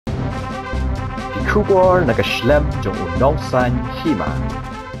Kubor nakaslem jong unongsan Hima.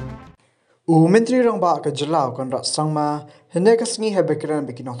 Menteri Rangba ke Jelau Conrad sangma hene kasni hebekran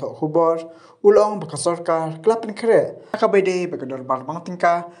bikinong thok hubor ulong baka Sorkar kelapin kere akabede baka Dorbar Mang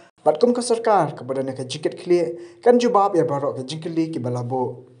Tyngka batkum ke Sorkar kepada ke Jingkylli kan Jubab ya barok ke Jingkylli ki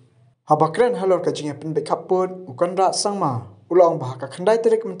balabo habakran halor ke jingapin bekapun Conrad sangma ulong bahaka khandai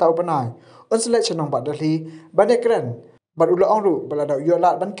terik mentau banai onselek chenong badali banekran bat ulong ru balada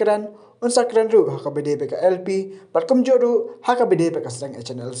yolat bankran onsakran ru hakabede baka LP batkum joru hakabede baka sang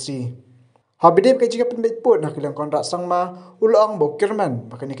HNLC Habidip ke jika penbet pun nak kilang kontrak sangma ulang bokirman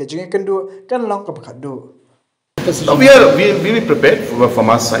bakani ke jika kendu kan long ke bakadu. We are prepared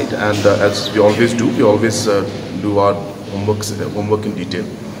from our side, and as we always do do our homework in detail,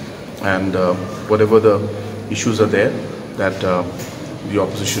 and whatever the issues are there that the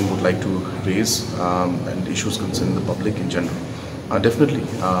opposition would like to raise and issues concerning the public in general. Definitely,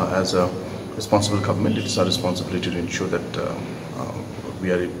 as a responsible government, it is our responsibility to ensure that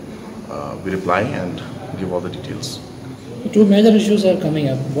we reply and give all the details. Two major issues are coming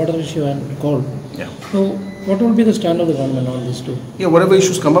up, water issue and coal. Yeah. So, what will be the stand of the government on these two? Yeah, whatever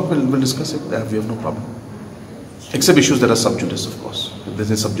issues come up, we'll discuss it. We have no problem. Except issues that are sub judice, of course. If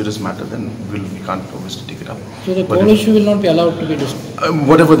there's a sub judice matter, then we can't obviously take it up. So the coal issue will not be allowed to be discussed?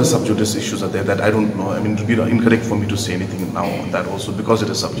 Whatever the sub judice issues are there, that I don't know. I mean, it will be incorrect for me to say anything now on that also, because it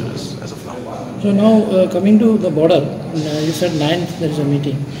is sub judice as of now. So now, coming to the border, you said 9th there is a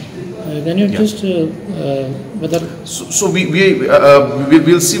meeting. Can you just whether? So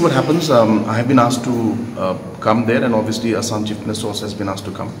we'll see what happens. I have been asked to come there, and obviously Assam Chief Minister also has been asked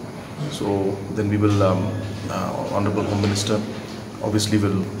to come. So then we will, Honorable Home Minister, obviously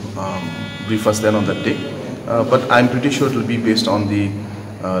will brief us then on that day. But I'm pretty sure it will be based on the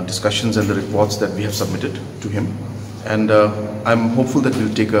discussions and the reports that we have submitted to him, and I'm hopeful that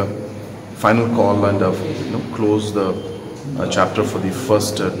we'll take a final call and close the chapter for the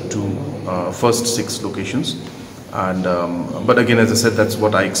first 6 locations, and but again, as I said, that's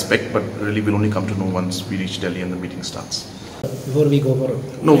what I expect, but really we'll only come to know once we reach Delhi and the meeting starts. Before we go for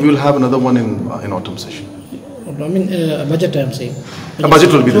it? No, we will have another one in autumn session. I mean, budget I'm saying. A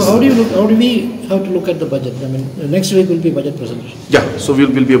budget will be this. So how do we have to look at the budget? I mean, next week will be budget presentation. Yeah, so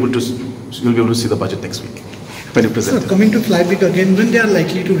we'll be able to see the budget next week. So coming to flyback again, when they are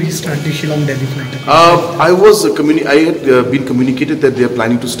likely to restart the Shillong Delhi flight? I had been communicated that they are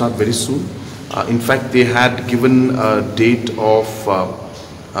planning to start very soon. In fact, they had given a date of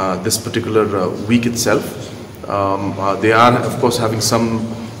this particular week itself. They are, of course, having some,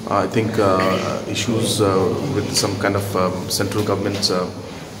 I think, issues with some kind of central government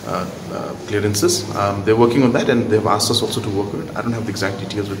clearances. They're working on that, and they've asked us also to work on it. I don't have the exact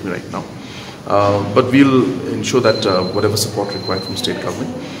details with me right now. But we'll ensure that whatever support required from state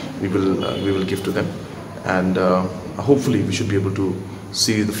government, we will give to them, and hopefully we should be able to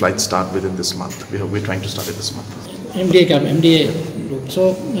see the flight start within this month. We're trying to start it this month. MDA group.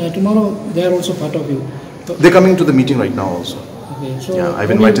 So tomorrow they are also part of you. They're coming to the meeting right now also. Okay. So yeah,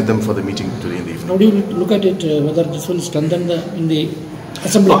 I've invited them for the meeting today in the evening. How do you look at it? Whether this will strengthen in the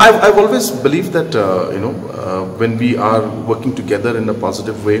assembly? No, I've always believed that when we are working together in a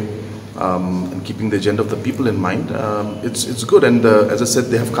positive way, and keeping the agenda of the people in mind, it's good, and as I said,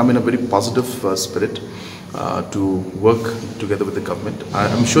 they have come in a very positive spirit to work together with the government.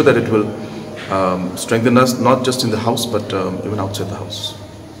 I'm sure that it will strengthen us, not just in the house, but even outside the house.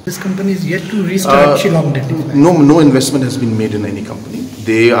 This company is yet to restart Shillong Delhi. No investment has been made in any company.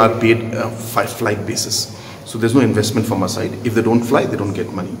 They are paid flight basis. So there's no investment from our side. If they don't fly, they don't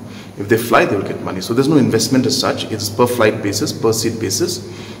get money. If they fly, they will get money. So there's no investment as such. It's per flight basis, per seat basis,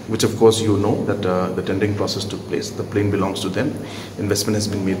 which of course you know that the tendering process took place. The plane belongs to them. Investment has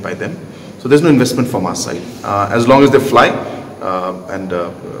been made by them. So there's no investment from our side. As long as they fly and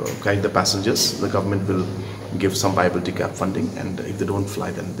guide the passengers, the government will give some viability gap funding, and if they don't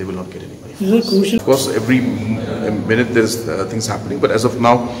fly, then they will not get any money. Of course, every minute there's things happening, but as of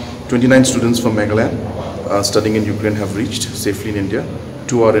now, 29 students from Meghalaya studying in Ukraine have reached safely in India.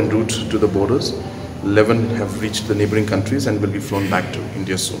 2 are en route to the borders. 11 have reached the neighboring countries and will be flown back to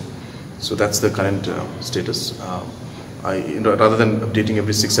India soon. So that's the current status. Rather than updating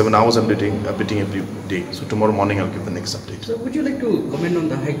every 6-7 hours, I'm updating every day. So tomorrow morning I'll give the next update. So would you like to comment on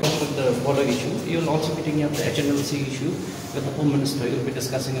the High Court of the border issue? You'll also be taking up the HNLC issue with the Home Minister. You'll be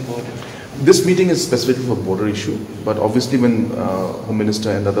discussing about it. This meeting is specifically for border issue, but obviously when Home Minister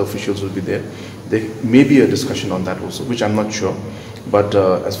and other officials will be there may be a discussion on that also, which I'm not sure. But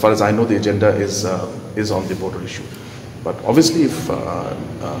as far as I know, the agenda is on the border issue. But obviously, if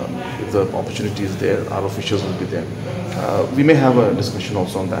the opportunity is there, our officials will be there. We may have a discussion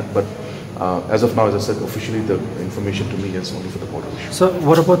also on that. But As of now, as I said, officially the information to me is only for the border issue. So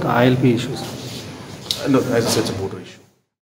what about the ILP issues? No, as I said, it's a border issue.